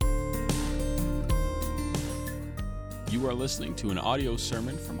You are listening to an audio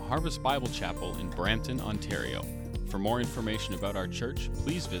sermon from Harvest Bible Chapel in Brampton, Ontario. For more information about our church,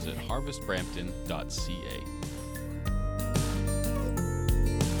 please visit harvestbrampton.ca.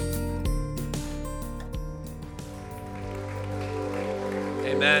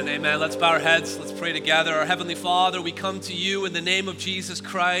 Amen, amen. Let's bow our heads. Let's pray together. Our Heavenly Father, we come to you in the name of Jesus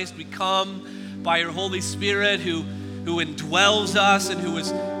Christ. We come by your Holy Spirit who indwells us and who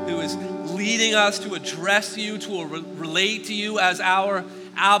is leading us to address you, to relate to you as our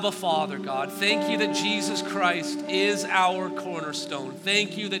Abba Father, God. Thank you that Jesus Christ is our cornerstone.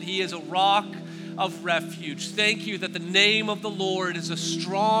 Thank you that he is a rock of refuge. Thank you that the name of the Lord is a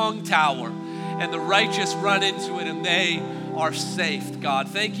strong tower and the righteous run into it and they are safe, God.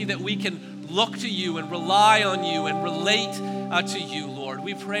 Thank you that we can look to you and rely on you and relate to you, Lord.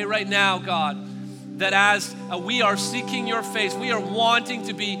 We pray right now, God, that as we are seeking your face, we are wanting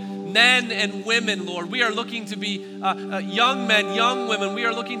to be men and women, Lord. We are looking to be young men, young women. We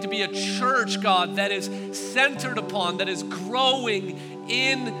are looking to be a church, God, that is centered upon, that is growing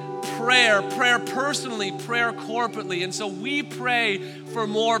in prayer personally, prayer corporately. And so we pray for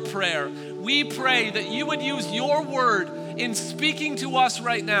more prayer. We pray that you would use your word in speaking to us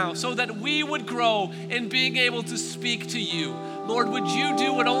right now so that we would grow in being able to speak to you. Lord, would you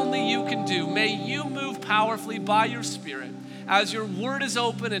do what only you can do? May you move powerfully by your Spirit as your word is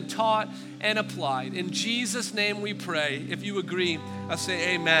open and taught and applied. In Jesus' name we pray. If you agree, I'll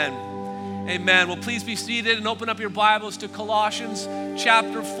say amen. Amen. Well, please be seated and open up your Bibles to Colossians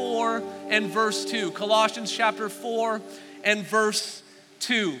chapter 4 and verse 2. Colossians chapter 4 and verse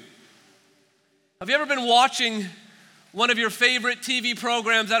 2. Have you ever been watching one of your favorite TV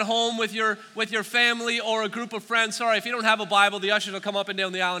programs at home with your family or a group of friends? Sorry, if you don't have a Bible, the ushers will come up and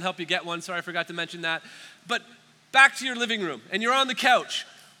down the aisle and help you get one. Sorry, I forgot to mention that. But back to your living room, and you're on the couch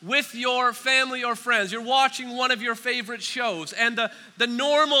with your family or friends. You're watching one of your favorite shows, and the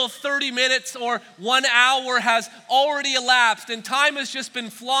normal 30 minutes or 1 hour has already elapsed, and time has just been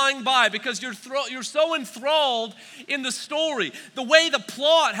flying by because you're so enthralled in the story. The way the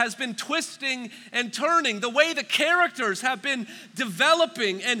plot has been twisting and turning, the way the characters have been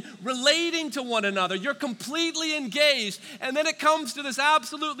developing and relating to one another. You're completely engaged, and then it comes to this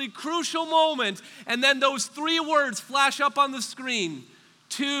absolutely crucial moment, and then those 3 words flash up on the screen: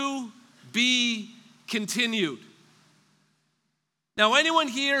 to be continued. Now, anyone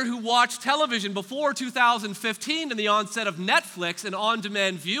here who watched television before 2015 and the onset of Netflix and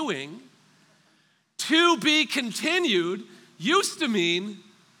on-demand viewing, to be continued used to mean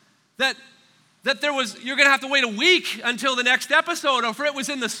that you're going to have to wait a week until the next episode, or if it was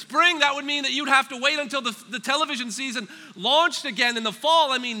in the spring, that would mean that you'd have to wait until the television season launched again in the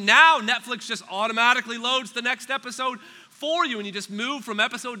fall. I mean, now Netflix just automatically loads the next episode for you, and you just move from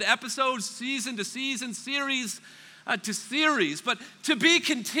episode to episode, season to season, series to series. But to be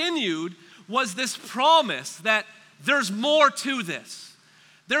continued was this promise that there's more to this.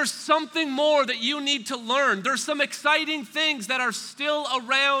 There's something more that you need to learn. There's some exciting things that are still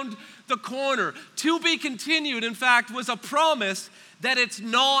around the corner. To be continued, in fact, was a promise that it's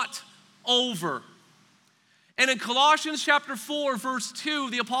not over. And in Colossians chapter 4, verse 2,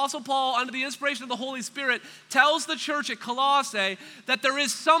 the Apostle Paul, under the inspiration of the Holy Spirit, tells the church at Colossae that there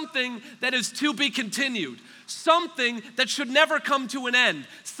is something that is to be continued, something that should never come to an end,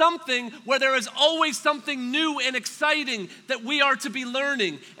 something where there is always something new and exciting that we are to be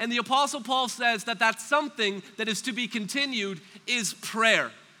learning. And the Apostle Paul says that that something that is to be continued is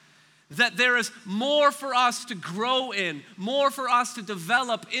prayer. That there is more for us to grow in, more for us to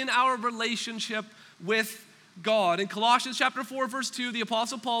develop in our relationship with God. In Colossians chapter 4, verse 2, the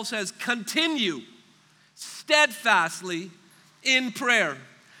Apostle Paul says, continue steadfastly in prayer,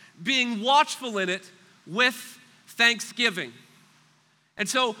 being watchful in it with thanksgiving. And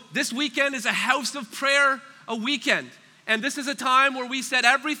so this weekend is a house of prayer, a weekend. And this is a time where we set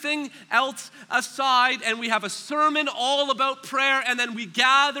everything else aside and we have a sermon all about prayer, and then we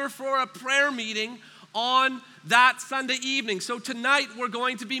gather for a prayer meeting on that Sunday evening. So tonight we're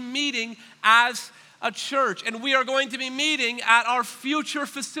going to be meeting as a church, and we are going to be meeting at our future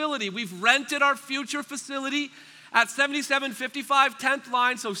facility. We've rented our future facility at 7755 10th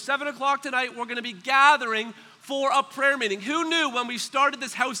line, so 7 o'clock tonight we're going to be gathering for a prayer meeting. Who knew when we started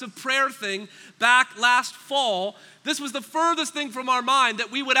this house of prayer thing back last fall, this was the furthest thing from our mind that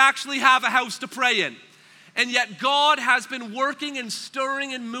we would actually have a house to pray in. And yet God has been working and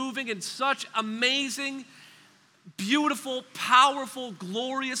stirring and moving in such amazing, beautiful, powerful,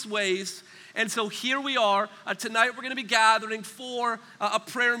 glorious ways. And so here we are. Tonight we're going to be gathering for a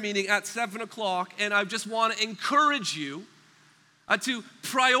prayer meeting at 7 o'clock. And I just want to encourage you to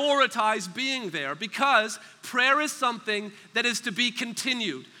prioritize being there, because prayer is something that is to be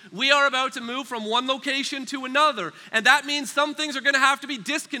continued. We are about to move from one location to another, and that means some things are going to have to be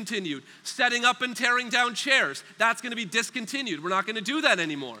discontinued. Setting up and tearing down chairs, that's going to be discontinued. We're not going to do that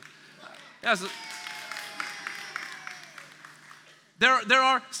anymore. Yes. There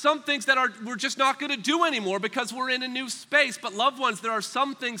are some things that we're just not going to do anymore because we're in a new space. But loved ones, there are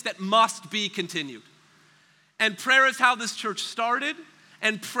some things that must be continued. And prayer is how this church started,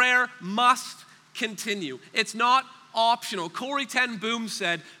 and prayer must continue. It's not optional. Corrie ten Boom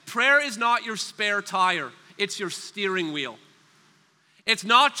said, prayer is not your spare tire, it's your steering wheel. It's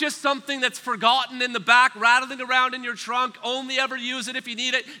not just something that's forgotten in the back, rattling around in your trunk, only ever use it if you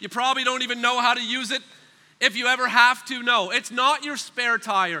need it. You probably don't even know how to use it if you ever have to. No, it's not your spare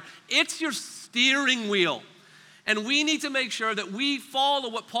tire, it's your steering wheel. And we need to make sure that we follow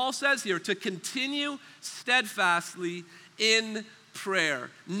what Paul says here, to continue steadfastly in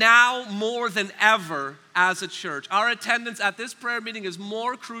prayer, now more than ever as a church. Our attendance at this prayer meeting is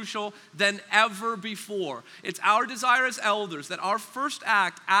more crucial than ever before. It's our desire as elders that our first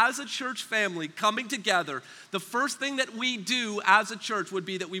act as a church family coming together, the first thing that we do as a church would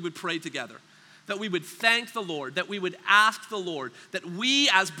be that we would pray together. That we would thank the Lord, that we would ask the Lord, that we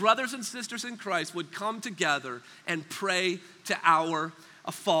as brothers and sisters in Christ would come together and pray to our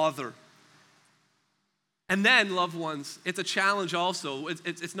Father. And then, loved ones, it's a challenge also.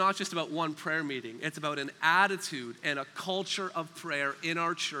 It's not just about one prayer meeting. It's about an attitude and a culture of prayer in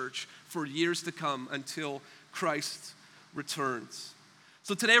our church for years to come until Christ returns.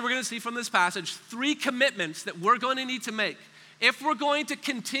 So today we're going to see from this passage 3 commitments that we're going to need to make. If we're going to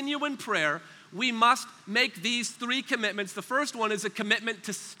continue in prayer, we must make these 3 commitments. The first one is a commitment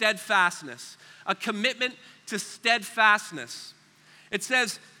to steadfastness. A commitment to steadfastness. It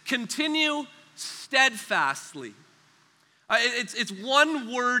says, continue steadfastly. It's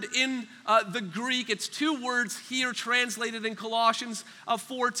one word in the Greek. It's 2 words here translated in Colossians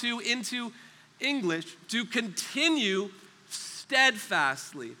 4:2 into English, to continue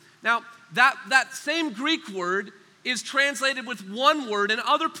steadfastly. Now, that same Greek word is translated with 1 word in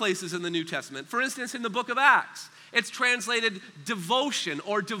other places in the New Testament. For instance, in the book of Acts, it's translated devotion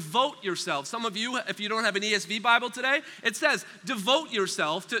or devote yourself. Some of you, if you don't have an ESV Bible today, it says devote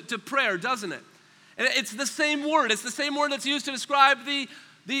yourself to prayer, doesn't it? And it's the same word. It's the same word that's used to describe the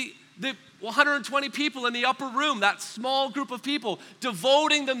 120 people in the upper room, that small group of people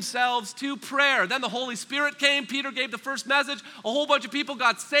devoting themselves to prayer. Then the Holy Spirit came. Peter gave the first message. A whole bunch of people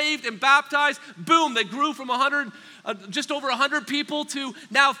got saved and baptized. Boom, they grew from just over 100 people to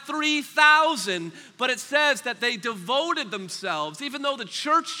now 3,000. But it says that they devoted themselves. Even though the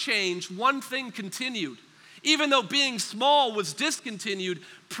church changed, one thing continued. Even though being small was discontinued,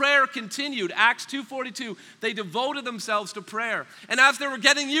 prayer continued. Acts 2:42, they devoted themselves to prayer. And as they were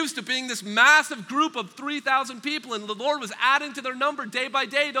getting used to being this massive group of 3,000 people, and the Lord was adding to their number day by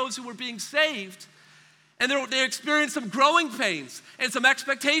day those who were being saved, and they experienced some growing pains, and some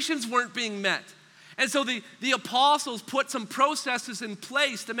expectations weren't being met. And so the apostles put some processes in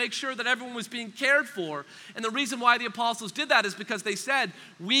place to make sure that everyone was being cared for. And the reason why the apostles did that is because they said,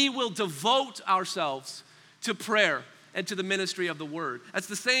 we will devote ourselves to prayer and to the ministry of the word. That's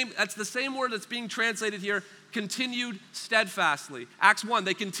the same word that's being translated here, continued steadfastly. Acts 1,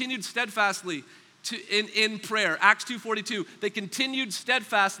 they continued steadfastly in prayer. Acts 2:42, they continued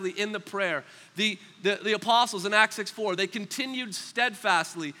steadfastly in the prayer. The apostles in Acts 6:4, they continued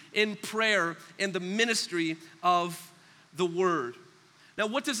steadfastly in prayer and the ministry of the word. Now,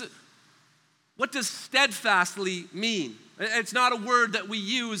 what does steadfastly mean? It's not a word that we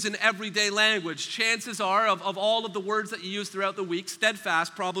use in everyday language. Chances are, of all of the words that you use throughout the week,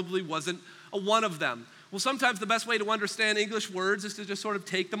 steadfast probably wasn't one of them. Well, sometimes the best way to understand English words is to just sort of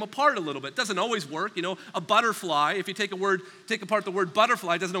take them apart a little bit. It doesn't always work. You know, a butterfly, if you take apart the word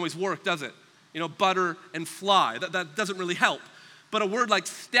butterfly, it doesn't always work, does it? You know, butter and fly, that doesn't really help. But a word like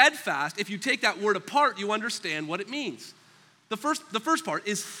steadfast, if you take that word apart, you understand what it means. The first part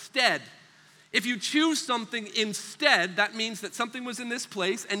is stead. If you choose something instead, that means that something was in this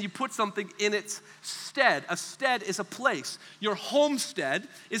place and you put something in its stead. A stead is a place. Your homestead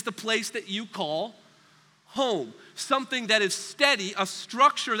is the place that you call home. Something that is steady, a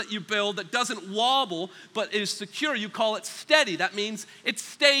structure that you build that doesn't wobble but is secure, you call it steady. That means it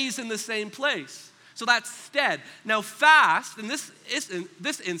stays in the same place. So that's stead. Now fast, in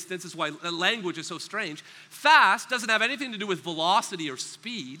this instance is why language is so strange, fast doesn't have anything to do with velocity or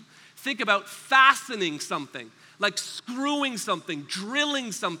speed. Think about fastening something, like screwing something,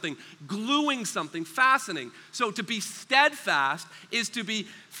 drilling something, gluing something, fastening. So to be steadfast is to be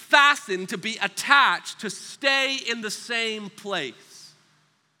fastened, to be attached, to stay in the same place.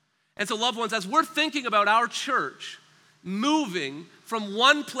 And so loved ones, as we're thinking about our church moving from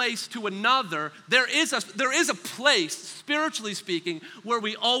one place to another, there is a place, spiritually speaking, where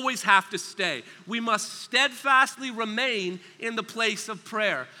we always have to stay. We must steadfastly remain in the place of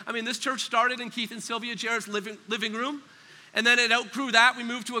prayer. I mean, this church started in Keith and Sylvia Jarrett's living room, and then it outgrew that. We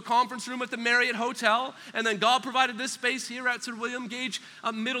moved to a conference room at the Marriott Hotel, and then God provided this space here at Sir William Gage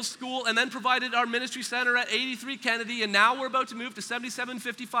Middle School, and then provided our ministry center at 83 Kennedy, and now we're about to move to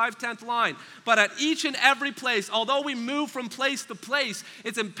 7755 10th Line. But at each and every place, although we move from place to place,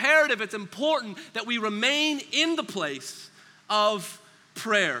 it's imperative, it's important that we remain in the place of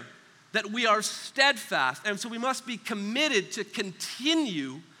prayer, that we are steadfast, and so we must be committed to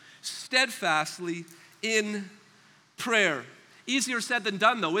continue steadfastly in prayer. Easier said than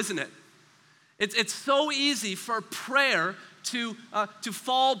done, though, isn't it? It's so easy for prayer to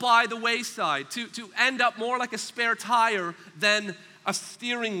fall by the wayside, to end up more like a spare tire than a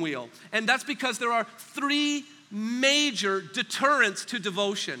steering wheel. And that's because there are three major deterrents to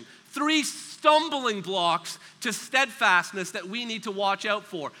devotion, three stumbling blocks to steadfastness that we need to watch out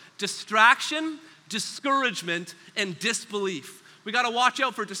for: distraction, discouragement, and disbelief. We got to watch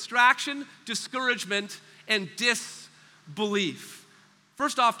out for distraction, discouragement, and disbelief.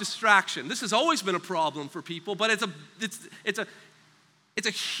 First off, distraction. This has always been a problem for people, but it's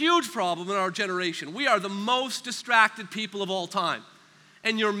a huge problem in our generation. We are the most distracted people of all time.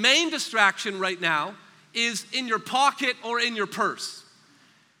 And your main distraction right now is in your pocket or in your purse.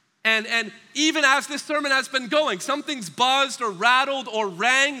 And even as this sermon has been going, something's buzzed or rattled or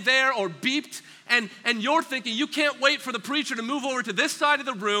rang there or beeped, and you're thinking you can't wait for the preacher to move over to this side of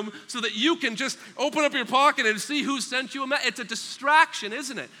the room so that you can just open up your pocket and see who sent you a message. It's a distraction,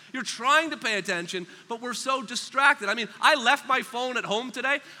 isn't it? You're trying to pay attention, but we're so distracted. I mean, I left my phone at home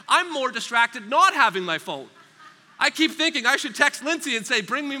today. I'm more distracted not having my phone. I keep thinking I should text Lindsay and say,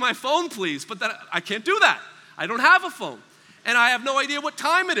 bring me my phone, please, but I can't do that. I don't have a phone. And I have no idea what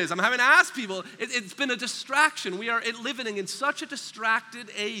time it is. I'm having to ask people. It's been a distraction. We are living in such a distracted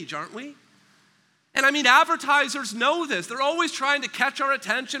age, aren't we? And I mean, advertisers know this. They're always trying to catch our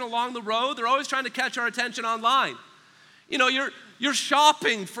attention along the road. They're always trying to catch our attention online. You know, you're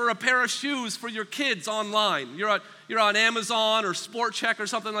shopping for a pair of shoes for your kids online. You're on Amazon or Sport Check or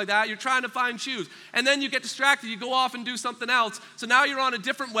something like that. You're trying to find shoes. And then you get distracted. You go off and do something else. So now you're on a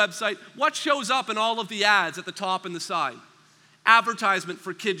different website. What shows up in all of the ads at the top and the side? Advertisement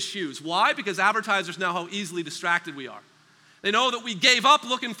for kids' shoes. Why? Because advertisers know how easily distracted we are. They know that we gave up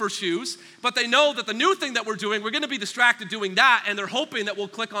looking for shoes, but they know that the new thing that we're doing, we're going to be distracted doing that, and they're hoping that we'll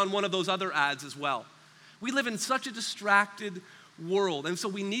click on one of those other ads as well. We live in such a distracted world, and so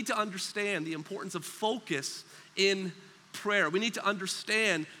we need to understand the importance of focus in prayer. We need to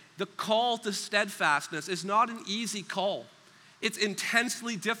understand the call to steadfastness is not an easy call. It's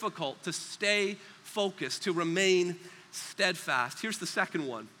intensely difficult to stay focused, to remain steadfast. Here's the second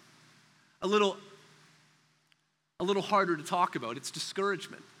one. A little harder to talk about. It's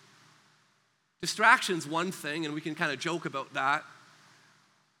discouragement. Distraction's one thing, and we can kind of joke about that.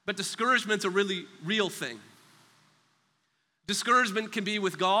 But discouragement's a really real thing. Discouragement can be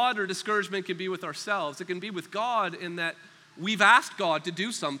with God, or discouragement can be with ourselves. It can be with God in that we've asked God to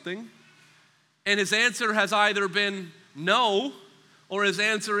do something, and his answer has either been no, or his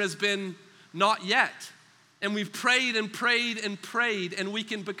answer has been not yet. And we've prayed and prayed and prayed, and we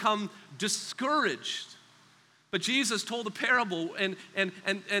can become discouraged. But Jesus told a parable, and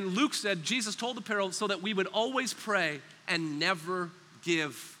Luke said Jesus told the parable so that we would always pray and never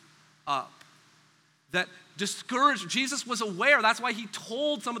give up. That discouraged, Jesus was aware. That's why he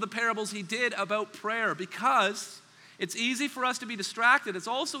told some of the parables he did about prayer, because it's easy for us to be distracted. It's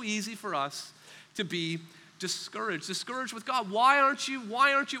also easy for us to be discouraged with God. Why aren't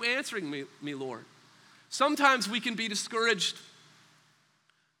you answering me, Lord? Sometimes we can be discouraged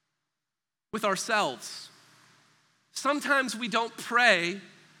with ourselves. Sometimes we don't pray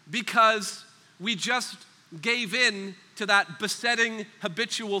because we just gave in to that besetting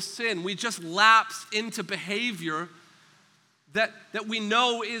habitual sin. We just lapsed into behavior that we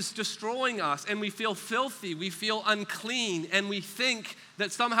know is destroying us, and we feel filthy, we feel unclean, and we think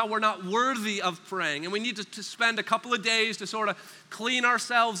that somehow we're not worthy of praying, and we need to spend a couple of days to sort of clean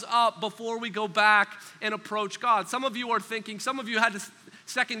ourselves up before we go back and approach God. Some of you are thinking, some of you had to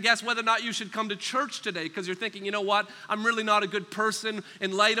second guess whether or not you should come to church today because you're thinking, you know what, I'm really not a good person.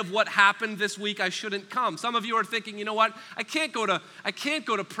 In light of what happened this week, I shouldn't come. Some of you are thinking, you know what, I can't go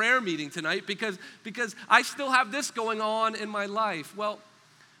to prayer meeting tonight because I still have this going on in my life. Well,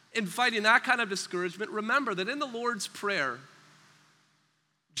 in fighting that kind of discouragement, remember that in the Lord's Prayer,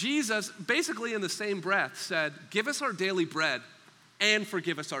 Jesus, basically in the same breath, said, give us our daily bread and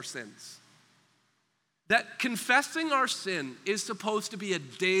forgive us our sins. That confessing our sin is supposed to be a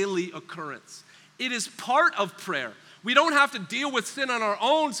daily occurrence. It is part of prayer. We don't have to deal with sin on our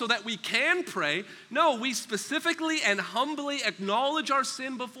own so that we can pray. No, we specifically and humbly acknowledge our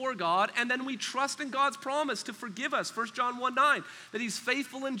sin before God, and then we trust in God's promise to forgive us. 1 John 1:9, that he's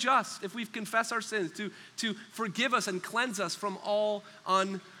faithful and just if we've confessed our sins, to forgive us and cleanse us from all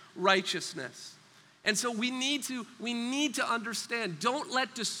unrighteousness. And so we need to understand, don't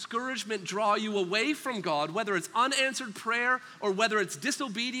let discouragement draw you away from God, whether it's unanswered prayer or whether it's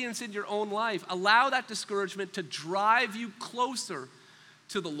disobedience in your own life. Allow that discouragement to drive you closer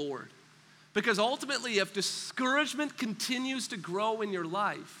to the Lord. Because ultimately, if discouragement continues to grow in your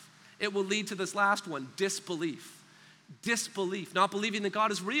life, it will lead to this last one, disbelief. Disbelief, not believing that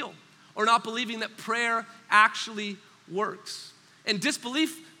God is real or not believing that prayer actually works. And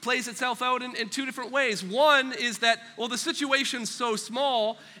disbelief plays itself out in two different ways. One is that, well, the situation's so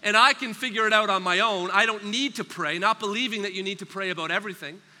small and I can figure it out on my own. I don't need to pray, not believing that you need to pray about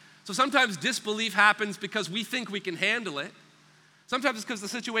everything. So sometimes disbelief happens because we think we can handle it. Sometimes it's because the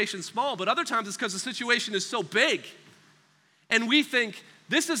situation's small, but other times it's because the situation is so big. And we think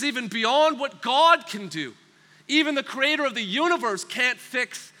this is even beyond what God can do. Even the creator of the universe can't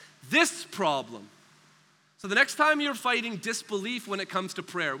fix this problem. So the next time you're fighting disbelief when it comes to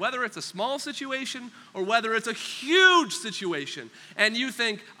prayer, whether it's a small situation or whether it's a huge situation, and you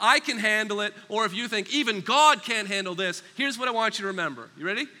think, I can handle it, or if you think, even God can't handle this, here's what I want you to remember. You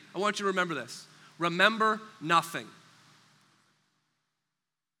ready? I want you to remember this. Remember nothing.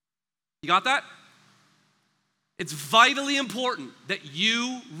 You got that? It's vitally important that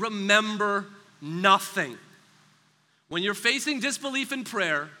you remember nothing. When you're facing disbelief in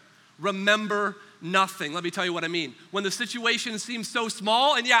prayer, remember nothing. Let me tell you what I mean. When the situation seems so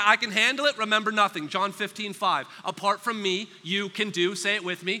small, and yeah, I can handle it, remember nothing. John 15:5. Apart from me, you can do, say it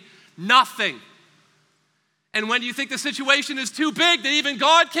with me, nothing. And when you think the situation is too big that even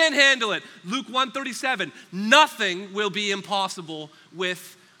God can't handle it, Luke 1:37. Nothing will be impossible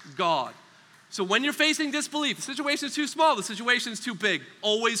with God. So when you're facing disbelief, the situation is too small, the situation is too big,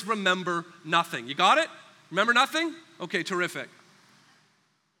 always remember nothing. You got it? Remember nothing? Okay, terrific.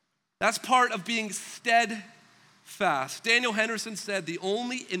 That's part of being steadfast. Daniel Henderson said the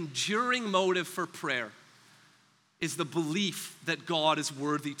only enduring motive for prayer is the belief that God is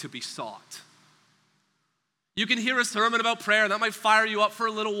worthy to be sought. You can hear a sermon about prayer, and that might fire you up for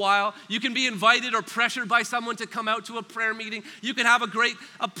a little while. You can be invited or pressured by someone to come out to a prayer meeting. You can have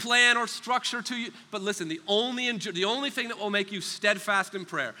a plan or structure to you. But listen, the only thing that will make you steadfast in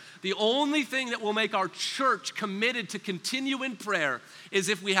prayer, the only thing that will make our church committed to continue in prayer is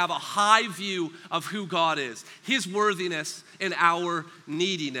if we have a high view of who God is, his worthiness and our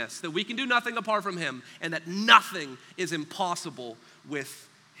neediness, that we can do nothing apart from him and that nothing is impossible with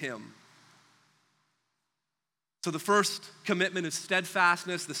him. So the first commitment is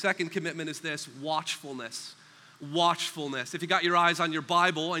steadfastness. The second commitment is this, watchfulness. Watchfulness. If you got your eyes on your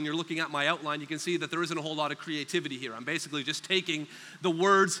Bible and you're looking at my outline, you can see that there isn't a whole lot of creativity here. I'm basically just taking the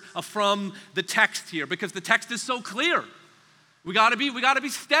words from the text here because the text is so clear. We gotta be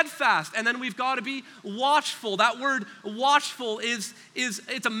steadfast, and then we've got to be watchful. That word watchful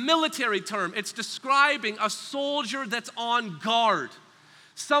it's a military term. It's describing a soldier that's on guard.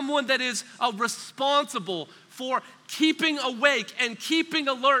 Someone that is responsible for keeping awake and keeping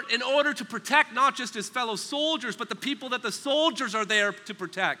alert in order to protect not just his fellow soldiers, but the people that the soldiers are there to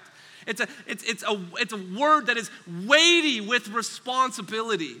protect. It's a word that is weighty with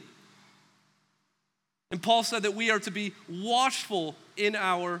responsibility. And Paul said that we are to be watchful in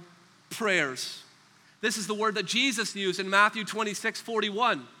our prayers. This is the word that Jesus used in Matthew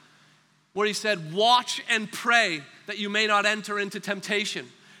 26:41, where he said, watch and pray that you may not enter into temptation.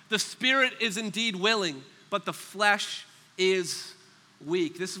 The spirit is indeed willing, but the flesh is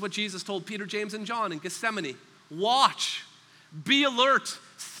weak. This is what Jesus told Peter, James, and John in Gethsemane. Watch, be alert,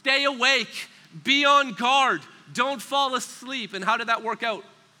 stay awake, be on guard, don't fall asleep. And how did that work out?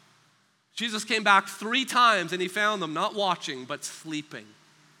 Jesus came back 3 times and he found them not watching, but sleeping.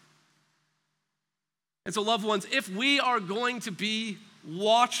 And so, loved ones, if we are going to be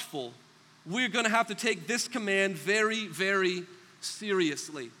watchful, we're going to have to take this command very, very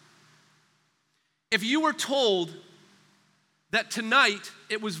seriously. If you were told that tonight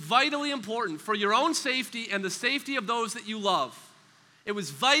it was vitally important for your own safety and the safety of those that you love. It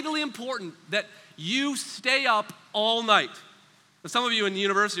was vitally important that you stay up all night. Now, some of you in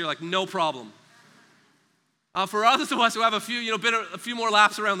university are like, no problem. For others of us who have a few more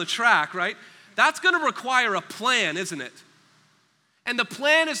laps around the track, right? That's going to require a plan, isn't it? And the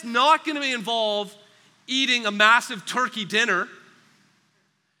plan is not going to involve eating a massive turkey dinner.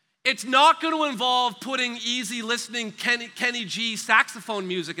 It's not going to involve putting easy listening Kenny G saxophone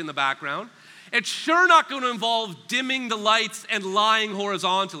music in the background. It's sure not going to involve dimming the lights and lying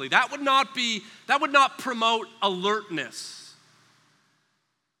horizontally. That would not promote alertness.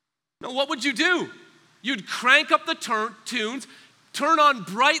 Now, what would you do? You'd crank up the tunes, turn on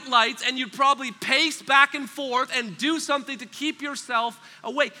bright lights, and you'd probably pace back and forth and do something to keep yourself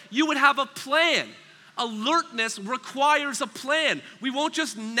awake. You would have a plan. Alertness requires a plan. We won't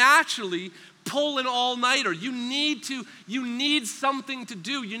just naturally pull an all-nighter. You need something to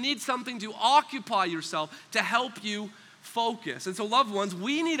do. You need something to occupy yourself to help you focus. And so, loved ones,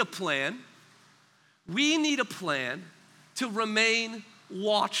 we need a plan. We need a plan to remain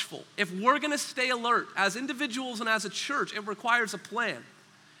watchful. If we're going to stay alert as individuals and as a church, it requires a plan.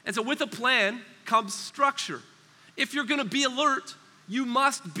 And so with a plan comes structure. If you're going to be alert, you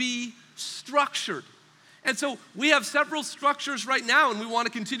must be structured. And so we have several structures right now, and we want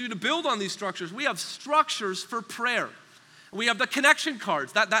to continue to build on these structures. We have structures for prayer. We have the connection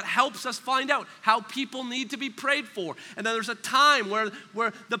cards. That helps us find out how people need to be prayed for. And then there's a time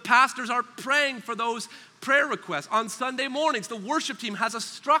where the pastors are praying for those prayer requests. On Sunday mornings, the worship team has a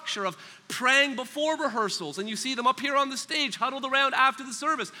structure of praying before rehearsals, and you see them up here on the stage, huddled around after the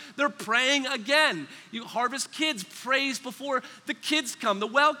service. They're praying again. Harvest Kids prays before the kids come. The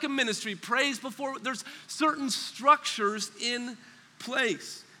welcome ministry prays before. There's certain structures in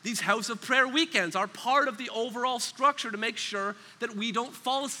place. These House of Prayer weekends are part of the overall structure to make sure that we don't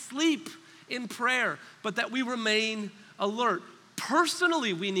fall asleep in prayer, but that we remain alert.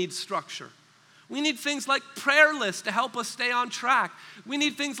 Personally, we need structure. We need things like prayer lists to help us stay on track. We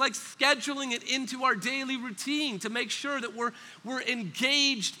need things like scheduling it into our daily routine to make sure that we're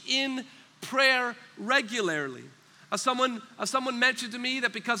engaged in prayer regularly. Someone mentioned to me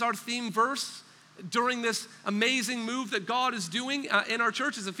that because our theme verse during this amazing move that God is doing in our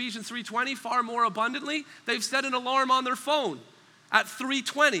church is Ephesians 3:20, far more abundantly, they've set an alarm on their phone at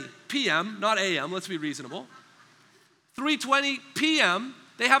 3:20 p.m., not a.m., let's be reasonable. 3:20 p.m.,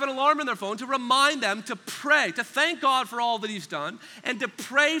 they have an alarm in their phone to remind them to pray, to thank God for all that He's done, and to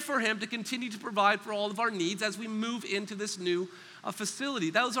pray for Him to continue to provide for all of our needs as we move into this new facility.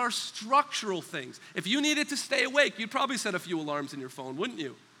 Those are structural things. If you needed to stay awake, you'd probably set a few alarms in your phone, wouldn't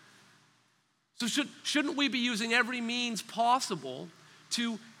you? So shouldn't we be using every means possible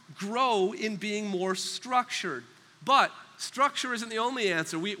to grow in being more structured? But structure isn't the only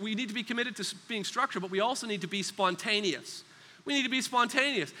answer. We need to be committed to being structured, but we also need to be spontaneous. We need to be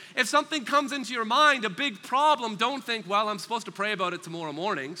spontaneous. If something comes into your mind, a big problem, don't think, well, I'm supposed to pray about it tomorrow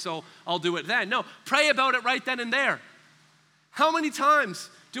morning, so I'll do it then. No, pray about it right then and there. How many times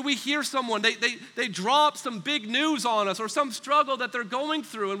do we hear someone, they drop some big news on us or some struggle that they're going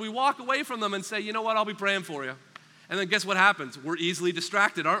through, and we walk away from them and say, you know what, I'll be praying for you. And then guess what happens? We're easily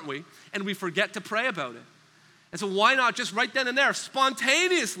distracted, aren't we? And we forget to pray about it. And so why not just right then and there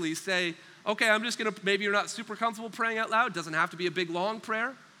spontaneously say, okay, I'm just going to, maybe you're not super comfortable praying out loud. It doesn't have to be a big, long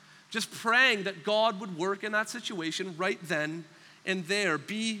prayer. Just praying that God would work in that situation right then and there.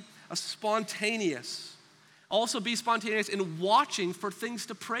 Be spontaneous. Also be spontaneous in watching for things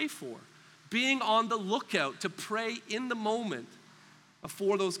to pray for. Being on the lookout to pray in the moment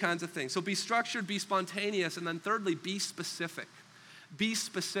for those kinds of things. So be structured, be spontaneous, and then thirdly, be specific. Be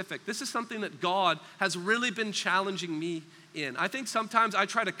specific. This is something that God has really been challenging me in. I think sometimes I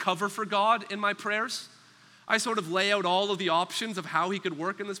try to cover for God in my prayers. I sort of lay out all of the options of how He could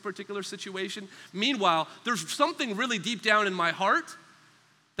work in this particular situation. Meanwhile, there's something really deep down in my heart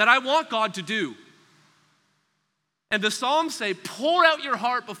that I want God to do. And the Psalms say, pour out your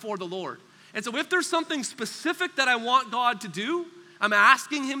heart before the Lord. And so if there's something specific that I want God to do, I'm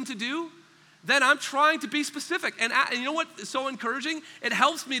asking Him to do, then I'm trying to be specific. And you know what's so encouraging? It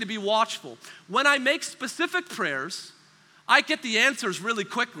helps me to be watchful. When I make specific prayers, I get the answers really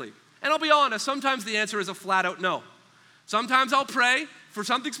quickly. And I'll be honest, sometimes the answer is a flat out no. Sometimes I'll pray for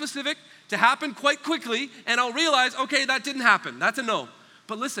something specific to happen quite quickly, and I'll realize, okay, that didn't happen. That's a no.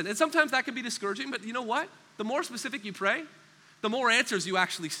 But listen, and sometimes that can be discouraging, but you know what? The more specific you pray, the more answers you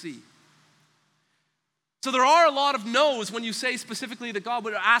actually see. So there are a lot of no's when you say specifically that God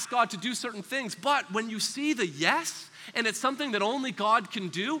would ask God to do certain things, but when you see the yes, and it's something that only God can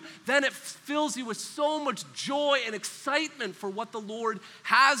do, then it fills you with so much joy and excitement for what the Lord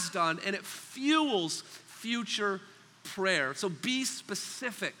has done, and it fuels future prayer. So be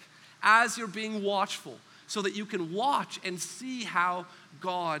specific as you're being watchful so that you can watch and see how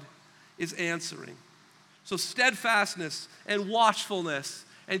God is answering. So steadfastness and watchfulness.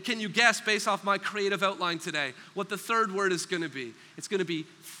 And can you guess, based off my creative outline today, what the third word is going to be? It's going to be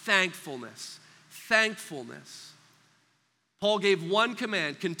thankfulness. Thankfulness. Paul gave one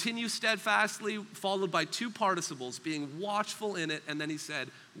command, continue steadfastly, followed by two participles, being watchful in it, and then he said,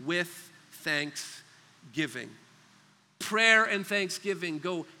 with thanksgiving. Prayer and thanksgiving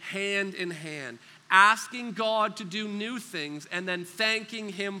go hand in hand. Asking God to do new things and then thanking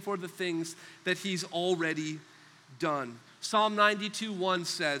him for the things that he's already done. Psalm 92:1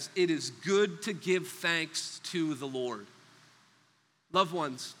 says, it is good to give thanks to the Lord. Loved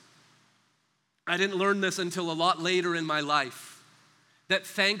ones, I didn't learn this until a lot later in my life, that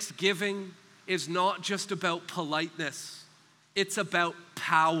thanksgiving is not just about politeness, it's about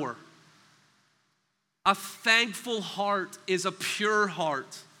power. A thankful heart is a pure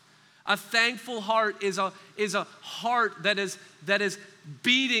heart. A thankful heart is a heart that is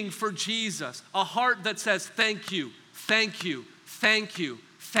beating for Jesus. A heart that says, thank you, thank you, thank you,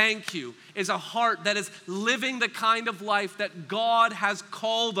 thank you, is a heart that is living the kind of life that God has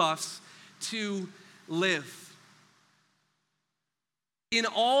called us to live. In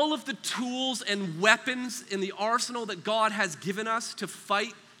all of the tools and weapons in the arsenal that God has given us to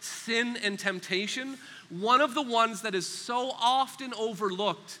fight sin and temptation, one of the ones that is so often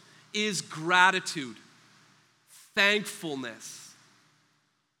overlooked is gratitude, thankfulness.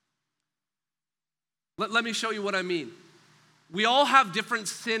 Let me show you what I mean. We all have different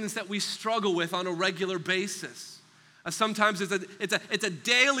sins that we struggle with on a regular basis. Sometimes it's a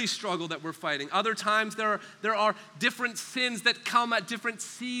daily struggle that we're fighting. Other times there are different sins that come at different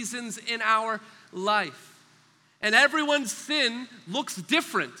seasons in our life. And everyone's sin looks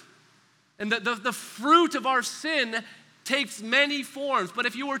different. And the fruit of our sin takes many forms. But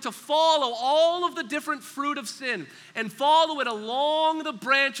if you were to follow all of the different fruit of sin and follow it along the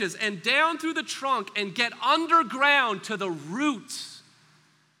branches and down through the trunk and get underground to the roots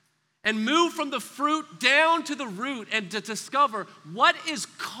and move from the fruit down to the root and to discover what is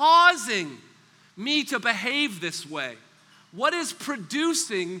causing me to behave this way, what is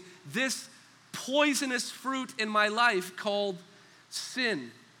producing this poisonous fruit in my life called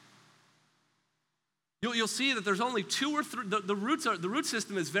sin. You'll see that there's only two or three, the root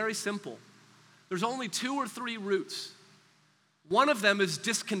system is very simple. There's only two or three roots. One of them is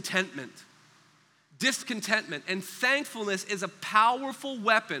discontentment. Discontentment, and thankfulness is a powerful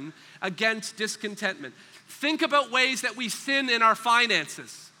weapon against discontentment. Think about ways that we sin in our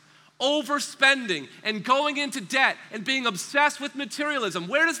finances. Overspending and going into debt and being obsessed with materialism.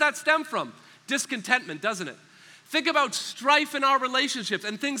 Where does that stem from? Discontentment, doesn't it? Think about strife in our relationships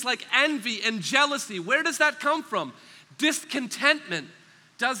and things like envy and jealousy. Where does that come from? Discontentment,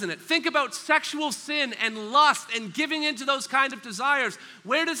 doesn't it? Think about sexual sin and lust and giving into those kind of desires.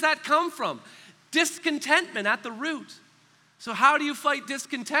 Where does that come from? Discontentment at the root. So how do you fight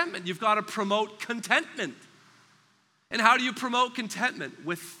discontentment? You've got to promote contentment. And how do you promote contentment?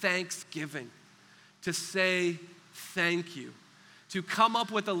 With thanksgiving. To say thank you. To come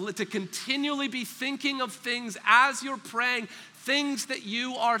up with to continually be thinking of things as you're praying, things that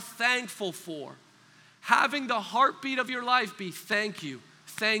you are thankful for. Having the heartbeat of your life be thank you,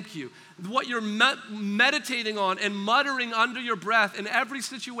 thank you. What you're meditating on and muttering under your breath in every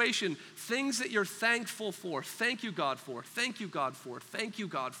situation, things that you're thankful for. Thank you, God, for. Thank you, God, for. Thank you,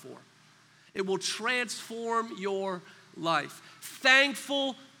 God, for. It will transform your life.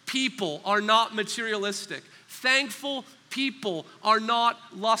 Thankful people are not materialistic. Thankful people are not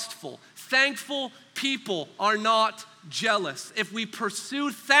lustful. Thankful people are not jealous. If we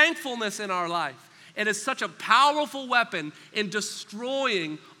pursue thankfulness in our life, it is such a powerful weapon in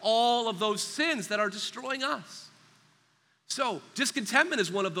destroying all of those sins that are destroying us. So, discontentment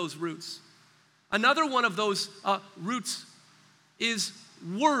is one of those roots. Another one of those roots is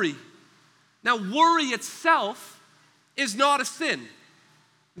worry. Now, worry itself is not a sin.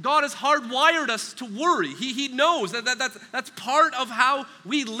 God has hardwired us to worry. He knows that's part of how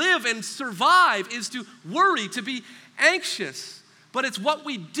we live and survive, is to worry, to be anxious. But it's what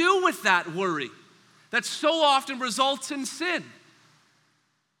we do with that worry that so often results in sin.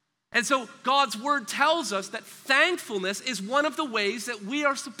 And so God's word tells us that thankfulness is one of the ways that we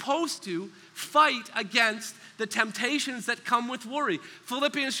are supposed to fight against the temptations that come with worry.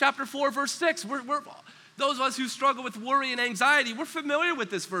 Philippians chapter 4, verse 6, Those of us who struggle with worry and anxiety, we're familiar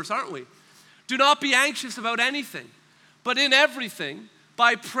with this verse, aren't we? Do not be anxious about anything, but in everything,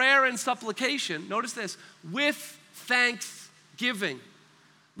 by prayer and supplication, notice this, with thanksgiving,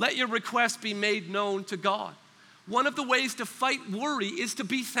 let your requests be made known to God. One of the ways to fight worry is to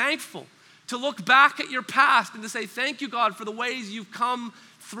be thankful, to look back at your past and to say, thank you, God, for the ways you've come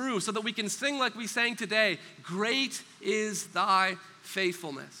through, so that we can sing like we sang today, great is thy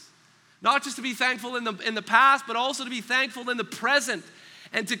faithfulness. Not just to be thankful in the past, but also to be thankful in the present,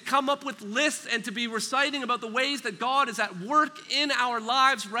 and to come up with lists and to be reciting about the ways that God is at work in our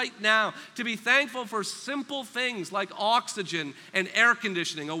lives right now. To be thankful for simple things like oxygen and air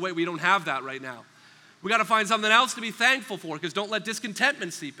conditioning. Oh wait, we don't have that right now. We got to find something else to be thankful for, because don't let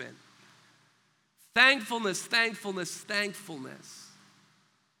discontentment seep in. Thankfulness, thankfulness, thankfulness.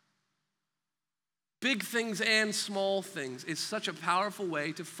 Big things and small things is such a powerful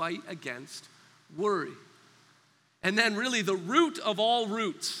way to fight against worry. And then really the root of all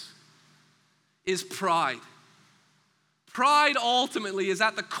roots is pride. Pride ultimately is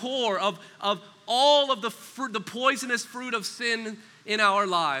at the core of all of the poisonous fruit of sin in our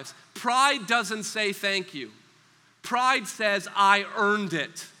lives. Pride doesn't say thank you. Pride says, I earned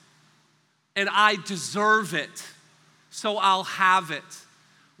it and I deserve it, so I'll have it.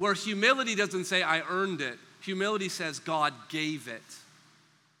 Where humility doesn't say, I earned it. Humility says, God gave it.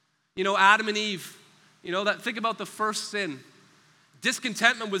 You know, Adam and Eve, think about the first sin.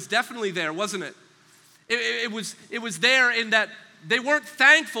 Discontentment was definitely there, wasn't it? It was there in that they weren't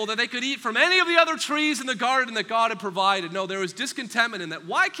thankful that they could eat from any of the other trees in the garden that God had provided. No, there was discontentment in that.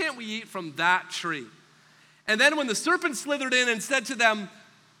 Why can't we eat from that tree? And then when the serpent slithered in and said to them,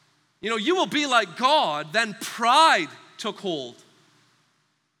 you will be like God, then pride took hold.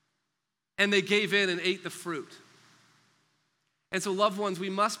 And they gave in and ate the fruit. And so, loved ones, we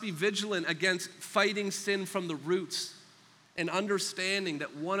must be vigilant against fighting sin from the roots and understanding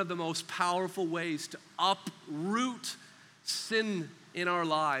that one of the most powerful ways to uproot sin in our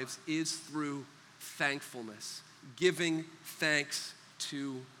lives is through thankfulness, giving thanks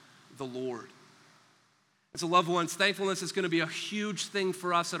to the Lord. And so, loved ones, thankfulness is going to be a huge thing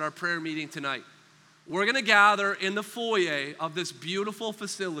for us at our prayer meeting tonight. We're going to gather in the foyer of this beautiful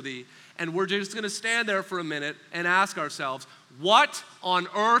facility, and we're just going to stand there for a minute and ask ourselves, what on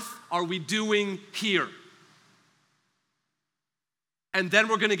earth are we doing here? And then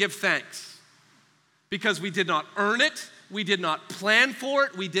we're going to give thanks, because we did not earn it, we did not plan for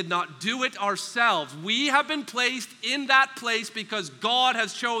it, we did not do it ourselves. We have been placed in that place because God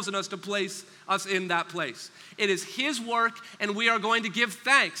has chosen us to place us in that place. It is His work, and we are going to give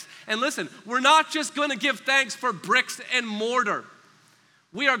thanks. And listen, we're not just going to give thanks for bricks and mortar.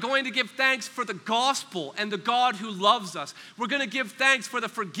 We are going to give thanks for the gospel and the God who loves us. We're going to give thanks for the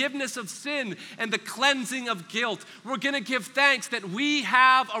forgiveness of sin and the cleansing of guilt. We're going to give thanks that we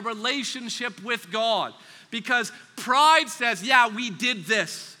have a relationship with God. Because pride says, yeah, we did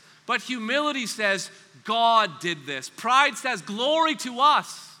this. But humility says, God did this. Pride says, glory to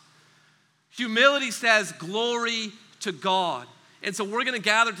us. Humility says, glory to God. And so we're going to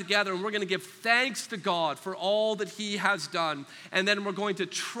gather together and we're going to give thanks to God for all that He has done. And then we're going to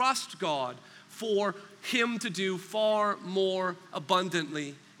trust God for Him to do far more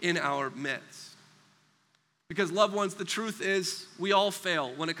abundantly in our midst. Because, loved ones, the truth is we all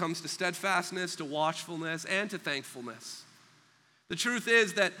fail when it comes to steadfastness, to watchfulness, and to thankfulness. The truth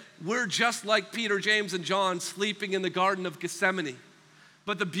is that we're just like Peter, James, and John sleeping in the Garden of Gethsemane.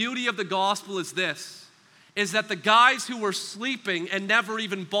 But the beauty of the gospel is this, is that the guys who were sleeping and never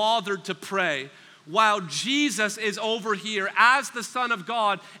even bothered to pray, while Jesus is over here as the Son of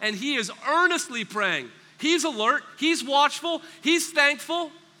God, and He is earnestly praying. He's alert, He's watchful, He's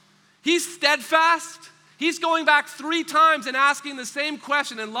thankful, He's steadfast. He's going back 3 times and asking the same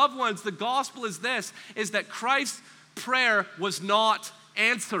question. And loved ones, the gospel is this, is that Christ's prayer was not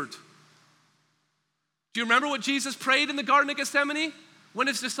answered. Do you remember what Jesus prayed in the Garden of Gethsemane? When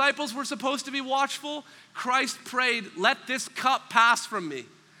His disciples were supposed to be watchful, Christ prayed, let this cup pass from me.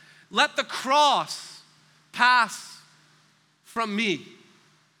 Let the cross pass from me.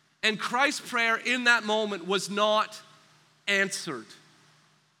 And Christ's prayer in that moment was not answered.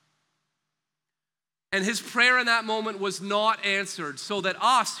 And His prayer in that moment was not answered, so that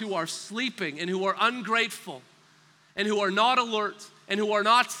us who are sleeping and who are ungrateful and who are not alert and who are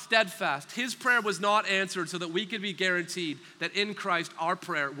not steadfast, His prayer was not answered so that we could be guaranteed that in Christ our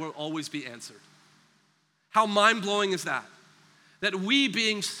prayer will always be answered. How mind-blowing is that? That we,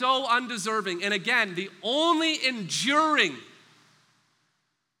 being so undeserving, and again, the only enduring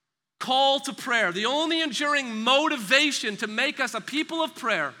call to prayer, the only enduring motivation to make us a people of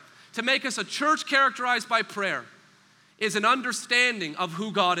prayer, to make us a church characterized by prayer, is an understanding of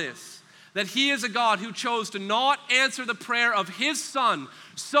who God is. That he is a God who chose to not answer the prayer of his Son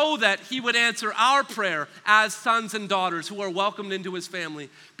so that he would answer our prayer as sons and daughters who are welcomed into his family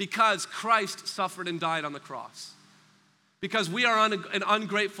because Christ suffered and died on the cross. Because we are an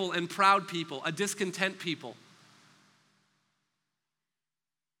ungrateful and proud people, a discontent people.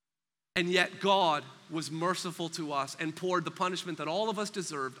 And yet God was merciful to us and poured the punishment that all of us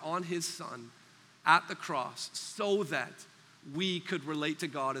deserved on his Son at the cross so that we could relate to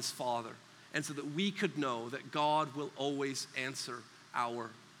God as Father and so that we could know that God will always answer our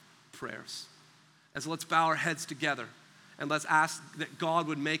prayers. And so let's bow our heads together and let's ask that God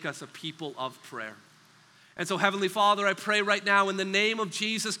would make us a people of prayer. And so, Heavenly Father, I pray right now in the name of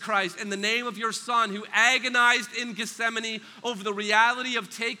Jesus Christ, in the name of your Son who agonized in Gethsemane over the reality of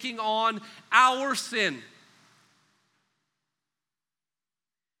taking on our sin.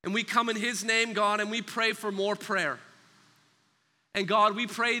 And we come in his name, God, and we pray for more prayer. And God, we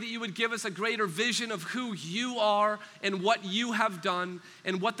pray that you would give us a greater vision of who you are and what you have done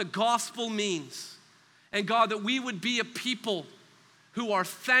and what the gospel means. And God, that we would be a people who are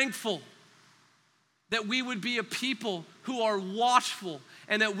thankful, that we would be a people who are watchful,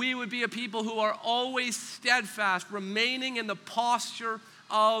 and that we would be a people who are always steadfast, remaining in the posture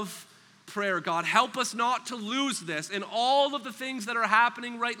of prayer. God, help us not to lose this in all of the things that are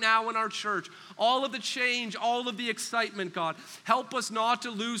happening right now in our church, all of the change, all of the excitement, God. Help us not to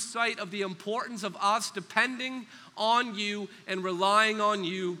lose sight of the importance of us depending on you and relying on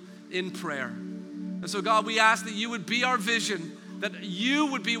you in prayer. And so, God, we ask that you would be our vision, that you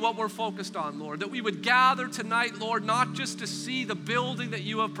would be what we're focused on, Lord. That we would gather tonight, Lord, not just to see the building that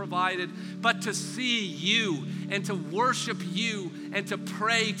you have provided, but to see you and to worship you and to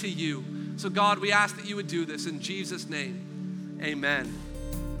pray to you. So God, we ask that you would do this in Jesus' name. Amen.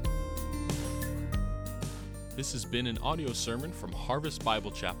 This has been an audio sermon from Harvest Bible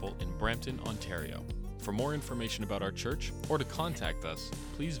Chapel in Brampton, Ontario. For more information about our church or to contact us,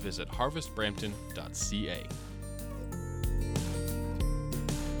 please visit harvestbrampton.ca.